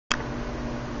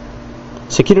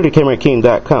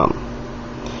securitycameraking.com.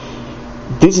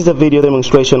 This is a video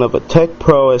demonstration of a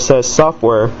TechproSS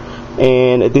software,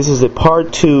 and this is a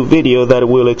part 2 video that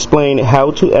will explain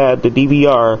how to add the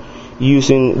DVR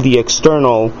using the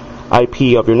external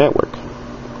IP of your network.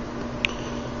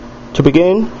 To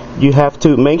begin, you have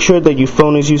to make sure that your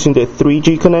phone is using the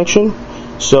 3G connection.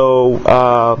 So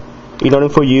in order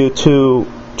for you to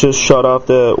just shut off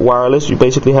the wireless, you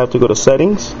basically have to go to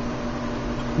Settings,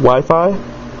 Wi-Fi,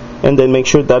 and then make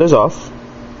sure that is off.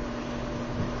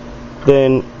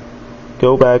 Then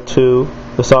go back to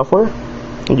the software,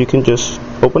 and you can just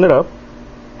open it up,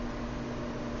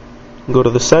 go to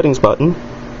the Settings button,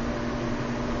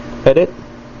 Edit,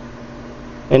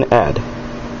 and Add.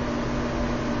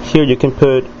 Here you can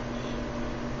put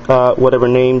whatever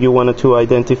name you wanted to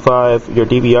identify your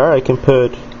DVR. I can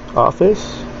put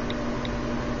Office.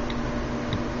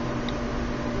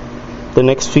 The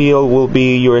next field will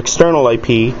be your external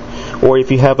IP, or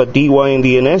if you have a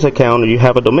DYNDNS account or you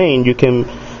have a domain, you can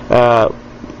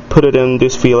put it in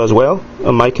this field as well.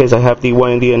 In my case, I have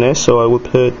DYNDNS, so I will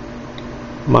put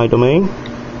my domain.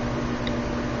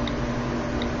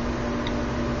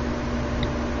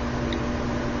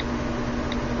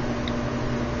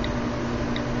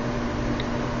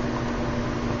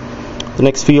 The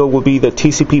next field will be the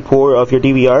TCP port of your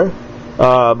DVR.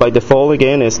 By default,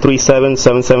 again, is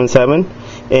 37777,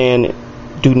 and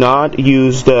do not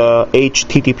use the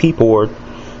HTTP port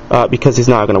because it's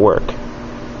not going to work.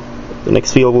 The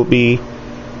next field will be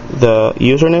the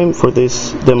username. For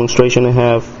this demonstration, I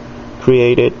have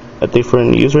created a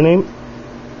different username.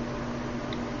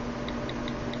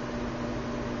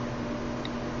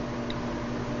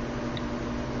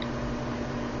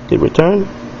 Hit return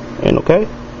and OK.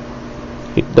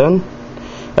 Hit done.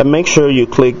 And make sure you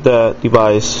click the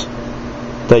device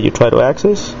that you try to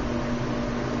access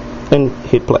and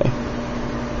hit play.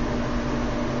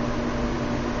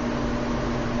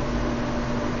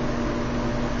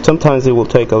 Sometimes it will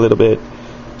take a little bit.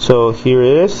 So here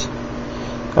it is.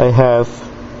 I have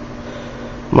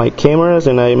my cameras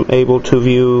and I'm able to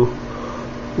view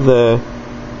the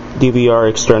DVR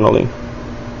externally.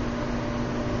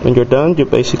 When you're done, you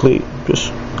basically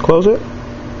just close it,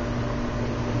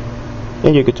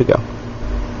 and you're good to go.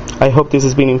 I hope this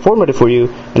has been informative for you,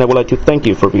 and I would like to thank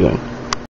you for viewing.